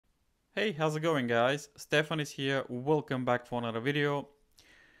Hey, how's it going, guys? Stefan is here. Welcome back for another video.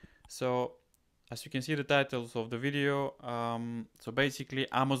 So, as you can see the titles of the video, so basically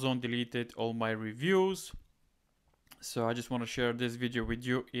Amazon deleted all my reviews. So I just want to share this video with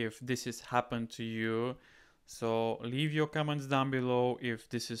you if this has happened to you. So leave your comments down below if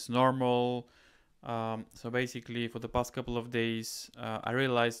this is normal. So basically for the past couple of days, I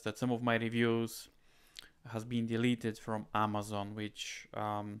realized that some of my reviews has been deleted from Amazon, which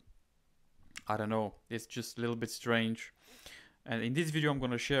I don't know, it's just a little bit strange. And in this video I'm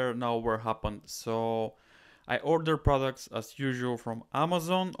gonna share now what happened. So I order products as usual from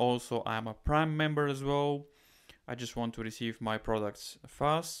Amazon. Also I'm a Prime member as well. I just want to receive my products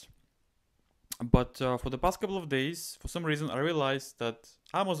fast. But for the past couple of days, for some reason I realized that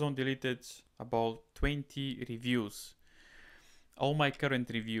Amazon deleted about 20 reviews. All my current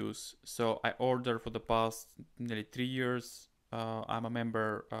reviews. So I ordered for the past nearly 3 years. I'm a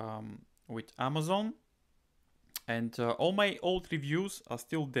member with Amazon. And all my old reviews are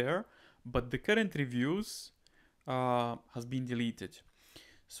still there, but the current reviews has been deleted.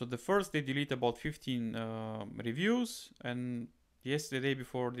 So the first they delete about 15 reviews, and yesterday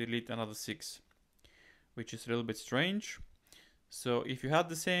before they delete another 6, which is a little bit strange. So if you had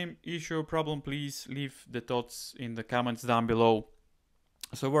the same issue or problem, please leave the thoughts in the comments down below.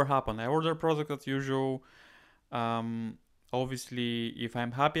 So what happened? I ordered product as usual. Obviously, if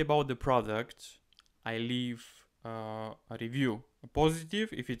I'm happy about the product, I leave a review, a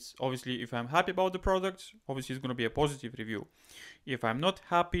positive. If I'm happy about the product, obviously it's going to be a positive review. If I'm not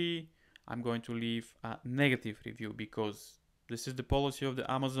happy, I'm going to leave a negative review because this is the policy of the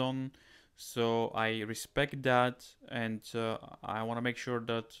Amazon. So I respect that, and I want to make sure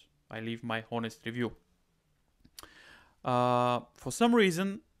that I leave my honest review. For some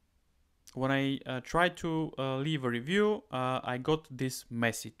reason, when I tried to leave a review, I got this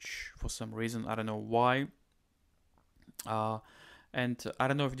message for some reason. I don't know why. And I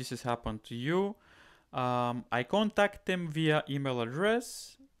don't know if this has happened to you. I contact them via email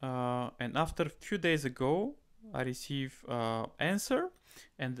address, and after a few days ago, I receive answer,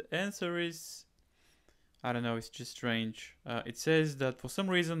 and the answer is, I don't know, it's just strange. It says that for some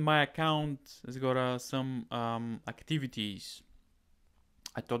reason my account has got some activities.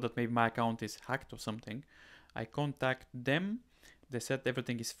 I thought that maybe my account is hacked or something. I contact them. They said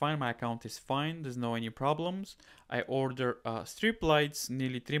everything is fine. My account is fine. There's no any problems. I order strip lights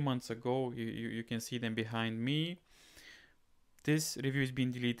nearly 3 months ago. You can see them behind me. This review is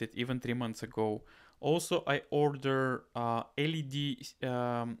being deleted even 3 months ago. Also, I order LED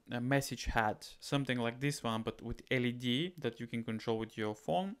message hat, something like this one, but with LED that you can control with your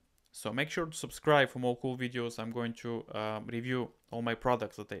phone. So make sure to subscribe for more cool videos. I'm going to review all my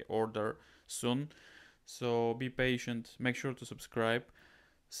products that I order soon. So be patient, make sure to subscribe.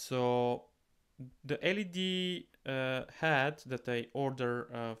 So the LED hat that I ordered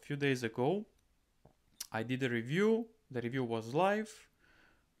a few days ago, I did a review. The review was live,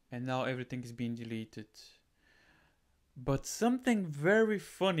 and now everything is being deleted. But something very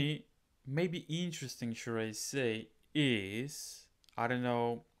funny, maybe interesting, should I say, is, I don't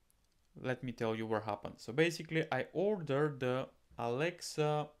know, let me tell you what happened. So basically, I ordered the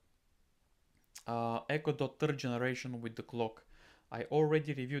Alexa Echo Dot third generation with the clock. I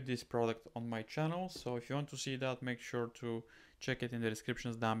already reviewed this product on my channel, so if you want to see that, make sure to check it in the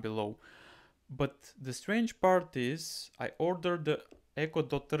descriptions down below. But the strange part is, I ordered the Echo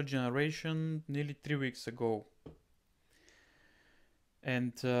Dot third generation nearly 3 weeks ago.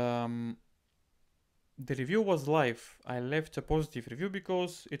 And the review was live. I left a positive review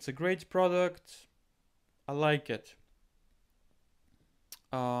because it's a great product. I like it.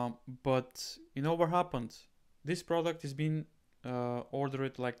 But you know what happened? This product has been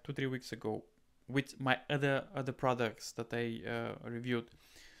ordered like 2-3 weeks ago with my other products that I reviewed.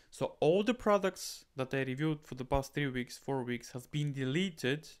 So all the products that I reviewed for the past 3 weeks, 4 weeks has been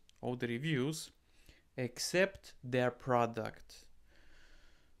deleted, all the reviews, except their product,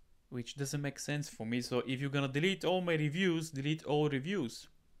 which doesn't make sense for me. So if you're gonna delete all my reviews, delete all reviews.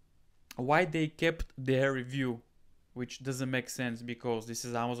 Why they kept their review, which doesn't make sense because this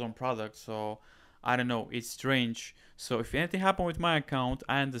is Amazon product. So I don't know, it's strange. So if anything happened with my account,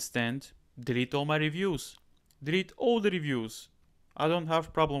 I understand, delete all my reviews, delete all the reviews. I don't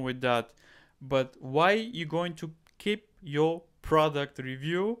have problem with that. But why you going to keep your product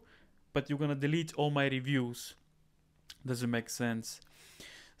review, but you're gonna delete all my reviews? Doesn't make sense.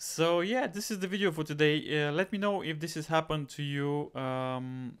 So yeah, this is the video for today. Let me know if this has happened to you.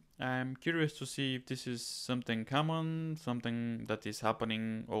 I'm curious to see if this is something common, something that is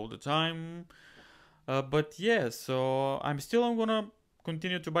happening all the time. But yeah, so I'm gonna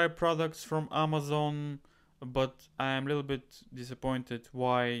continue to buy products from Amazon, but I am a little bit disappointed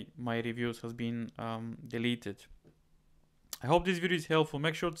why my reviews has been deleted. I hope this video is helpful.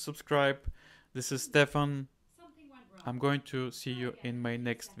 Make sure to subscribe. This is Stefan. I'm going to see you in my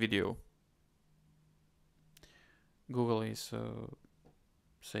next video. Google is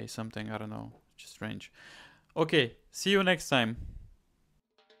say something, I don't know, just strange. Okay, see you next time.